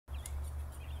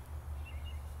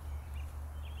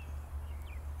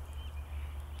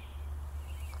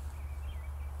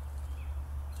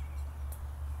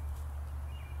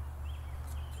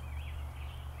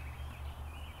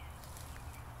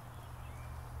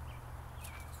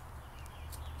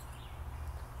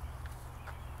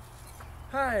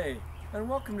Hi, and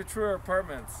welcome to Truaire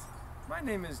Apartments. My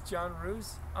name is John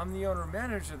Roos. I'm the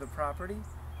owner-manager of the property,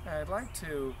 and I'd like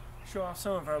to show off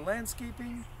some of our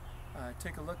landscaping,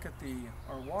 take a look at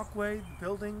our walkway, the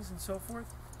buildings, and so forth.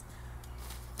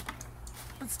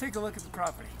 Let's take a look at the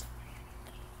property.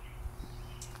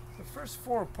 The first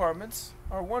 4 apartments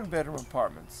are 1-bedroom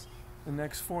apartments. The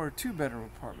next 4 are 2-bedroom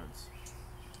apartments.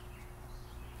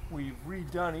 We've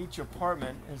redone each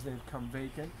apartment as they've come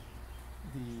vacant.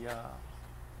 The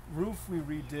roof we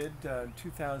redid in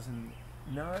 2009.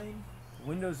 The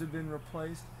windows have been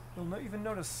replaced. You'll even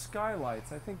notice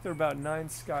skylights. I think there are about 9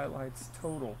 skylights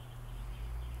total.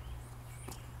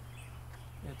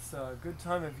 It's a good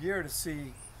time of year to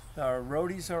see our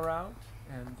roadies are out,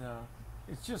 and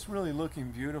it's just really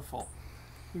looking beautiful.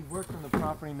 We've worked on the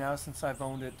property now since I've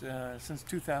owned it since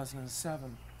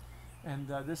 2007. And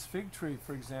this fig tree,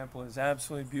 for example, is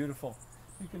absolutely beautiful.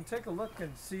 You can take a look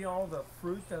and see all the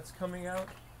fruit that's coming out.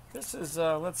 This is,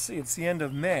 let's see, it's the end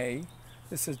of May.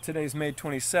 Today's May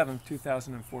 27th,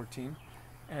 2014.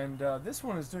 And this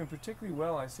one is doing particularly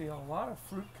well. I see a lot of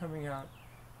fruit coming out.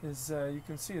 You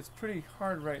can see it's pretty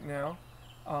hard right now.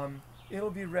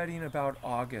 It'll be ready in about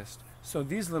August. So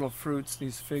these little fruits,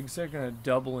 these figs, they're going to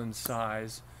double in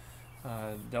size,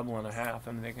 double and a half,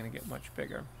 and they're going to get much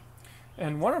bigger.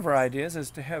 And one of our ideas is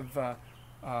to have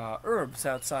herbs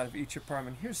outside of each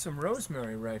apartment. Here's some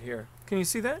rosemary right here. Can you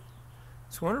see that?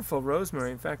 It's wonderful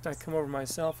rosemary. In fact, I come over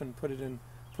myself and put it in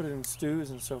stews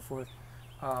and so forth.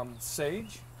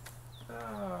 Sage.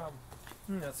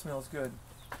 That smells good.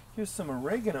 Here's some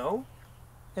oregano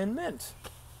and mint.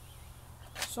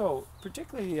 So,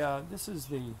 particularly, this is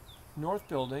the north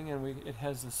building, and it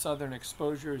has the southern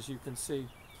exposure, as you can see.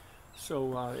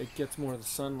 So it gets more of the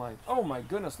sunlight. Oh my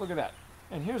goodness, look at that.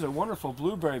 And here's a wonderful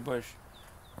blueberry bush.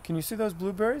 Can you see those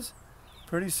blueberries?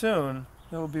 Pretty soon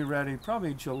they'll be ready,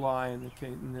 probably July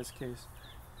in this case.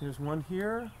 There's one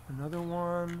here, another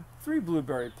one, 3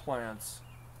 blueberry plants.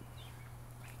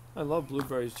 I love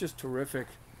blueberries, just terrific.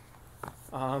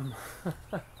 Our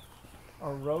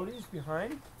roadies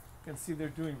behind, you can see they're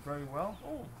doing very well.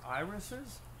 Oh,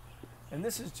 irises. And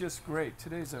this is just great.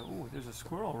 There's a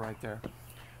squirrel right there.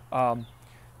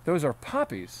 Those are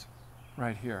poppies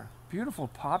right here. Beautiful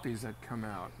poppies that come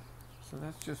out. So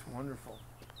that's just wonderful.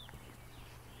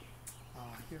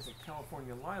 Here's a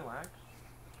California lilac.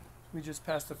 We just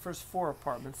passed the first 4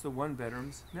 apartments, the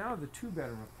 1-bedrooms. Now the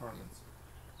 2-bedroom apartments.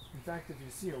 In fact, if you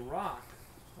see a rock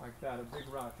like that, a big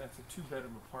rock, that's a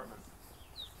 2-bedroom apartment.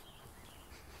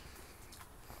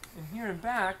 And here in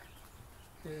back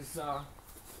is a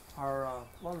lot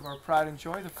of our pride and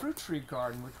joy, the fruit tree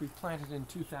garden, which we planted in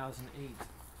 2008.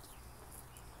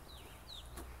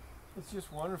 It's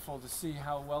just wonderful to see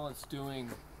how well it's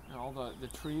doing, and all the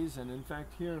trees. And in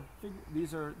fact, here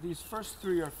these first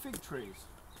 3 are fig trees.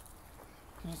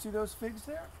 Can you see those figs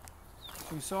there?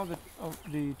 We saw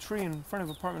the tree in front of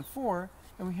apartment 4,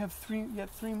 and we have yet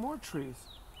 3 more trees.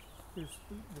 There's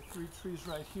the 3 trees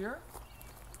right here.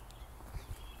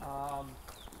 We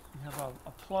have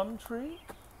a plum tree,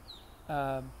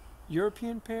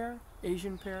 European pear,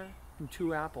 Asian pear, and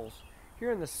 2 apples.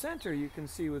 Here in the center, you can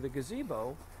see with the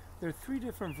gazebo, there are 3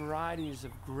 different varieties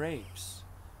of grapes.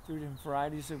 3 different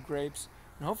varieties of grapes,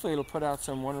 and hopefully it'll put out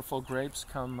some wonderful grapes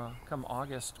come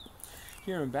August.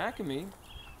 Here in back of me,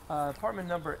 apartment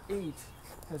number 8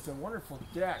 has a wonderful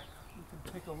deck. You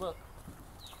can take a look.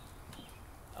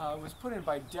 It was put in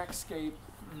by Deckscape,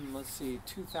 let's see,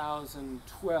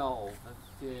 2012,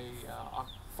 the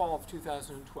fall of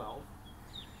 2012,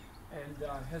 and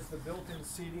has the built-in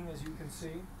seating, as you can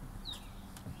see.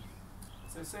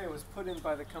 As I say, it was put in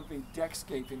by the company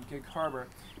Deckscape in Gig Harbor.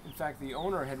 In fact, the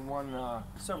owner had won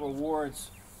several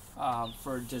awards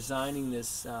for designing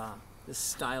this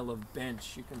style of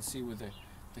bench. You can see with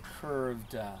the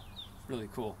curved, really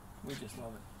cool. We just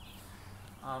love it.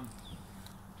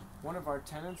 One of our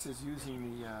tenants is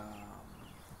using the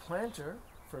planter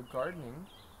for gardening,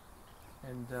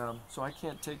 and so I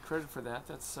can't take credit for that.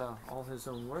 That's all his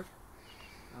own work.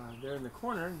 There in the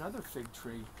corner, another fig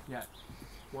tree yet.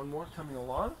 One more coming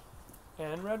along,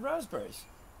 and red raspberries.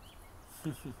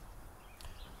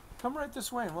 Come right this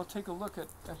way and we'll take a look at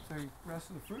the rest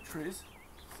of the fruit trees.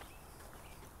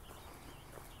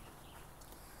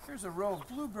 Here's a row of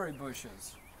blueberry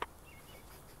bushes.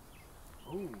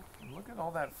 Ooh, and look at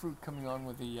all that fruit coming on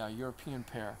with the European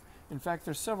pear. In fact,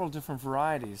 there's several different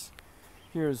varieties.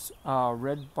 Here's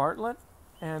red Bartlett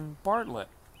and Bartlett.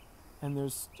 And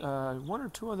there's 1 or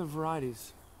 2 other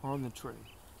varieties on the tree.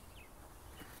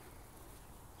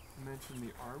 I mentioned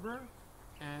the arbor,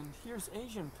 and here's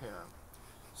Asian pear.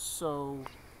 So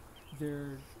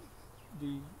the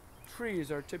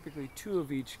trees are typically 2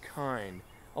 of each kind,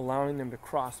 allowing them to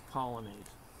cross-pollinate,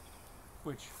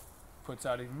 which puts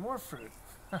out even more fruit.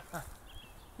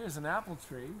 Here's an apple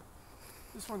tree.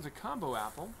 This one's a combo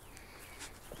apple.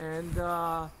 And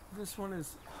this one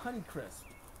is Honeycrisp.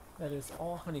 That is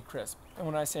all Honeycrisp. And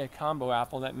when I say a combo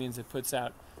apple, that means it puts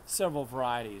out several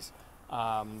varieties.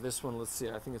 This one, let's see,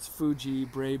 I think it's Fuji,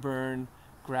 Braeburn,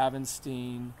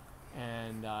 Gravenstein,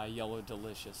 and Yellow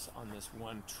Delicious on this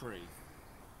one tree.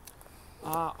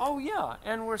 Oh yeah,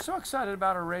 and we're so excited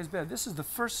about our raised bed. This is the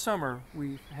first summer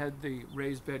we had the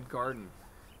raised bed garden.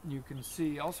 You can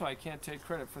see, also I can't take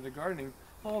credit for the gardening.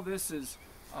 All this is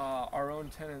our own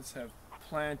tenants have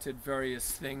planted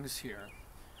various things here.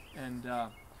 And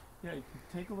yeah, you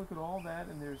can take a look at all that,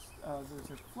 and there's a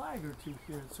flag or two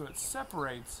here, so it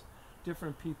separates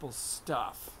different people's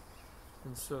stuff.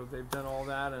 And so they've done all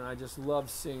that, and I just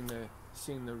love seeing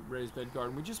the raised bed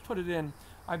garden. We just put it in.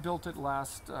 I built it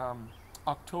last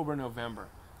October, November,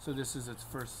 so this is its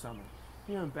first summer.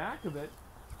 Here in back of it,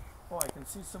 oh, I can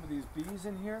see some of these bees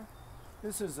in here.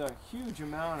 This is a huge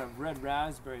amount of red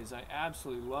raspberries. I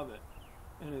absolutely love it,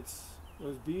 and it's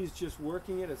those bees just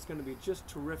working it. It's going to be just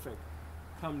terrific.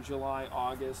 Come July,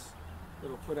 August,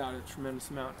 it'll put out a tremendous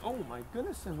amount. Oh my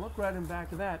goodness! And look right in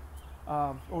back of that,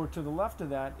 or to the left of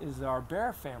that, is our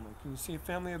bear family. Can you see a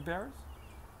family of bears?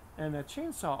 And a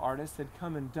chainsaw artist had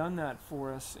come and done that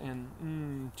for us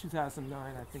in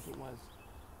 2009, I think it was.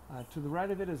 To the right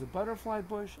of it is a butterfly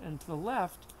bush, and to the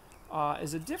left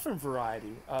is a different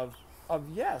variety of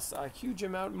yes, a huge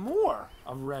amount more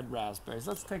of red raspberries.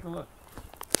 Let's take a look.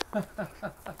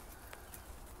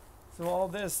 So all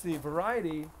this, the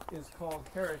variety is called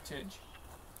Heritage,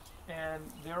 and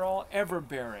they're all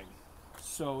ever-bearing.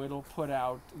 So it'll put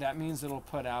out, that means it'll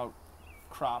put out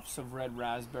crops of red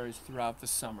raspberries throughout the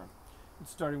summer.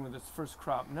 It's starting with its first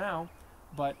crop now,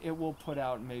 but it will put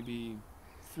out maybe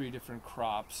 3 different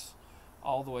crops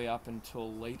all the way up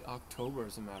until late October,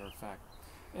 as a matter of fact.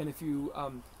 And if you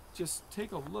just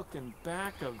take a look in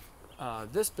back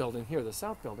of this building here, the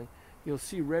south building, you'll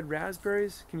see red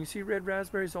raspberries. Can you see red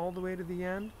raspberries all the way to the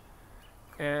end?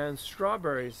 And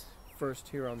strawberries first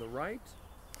here on the right.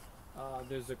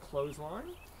 There's a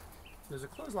clothesline. There's a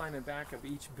clothesline in back of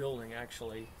each building,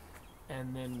 actually,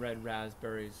 and then red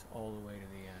raspberries all the way to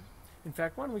the end. In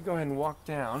fact, why don't we go ahead and walk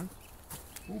down?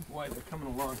 Oh boy, they're coming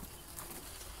along.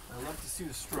 I love to see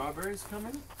the strawberries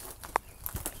coming.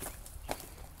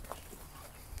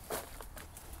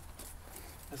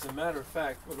 As a matter of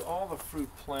fact, with all the fruit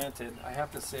planted, I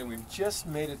have to say we've just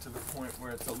made it to the point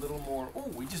where it's a little more, oh,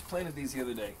 we just planted these the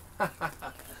other day.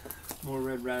 More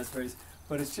red raspberries.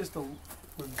 But it's just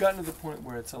we've gotten to the point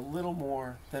where it's a little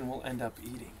more than we'll end up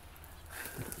eating.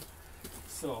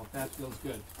 So that feels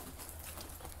good.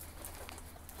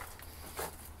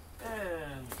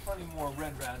 And plenty more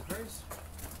red raspberries.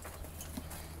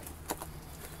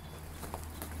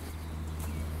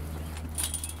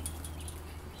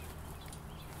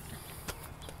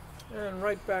 And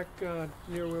right back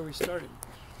near where we started.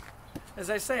 As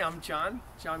I say, I'm John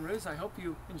Roos. I hope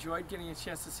you enjoyed getting a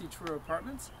chance to see Truaire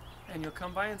Apartments, and you'll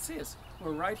come by and see us.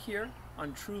 We're right here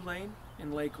on True Lane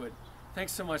in Lakewood.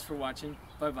 Thanks so much for watching.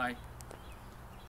 Bye-bye.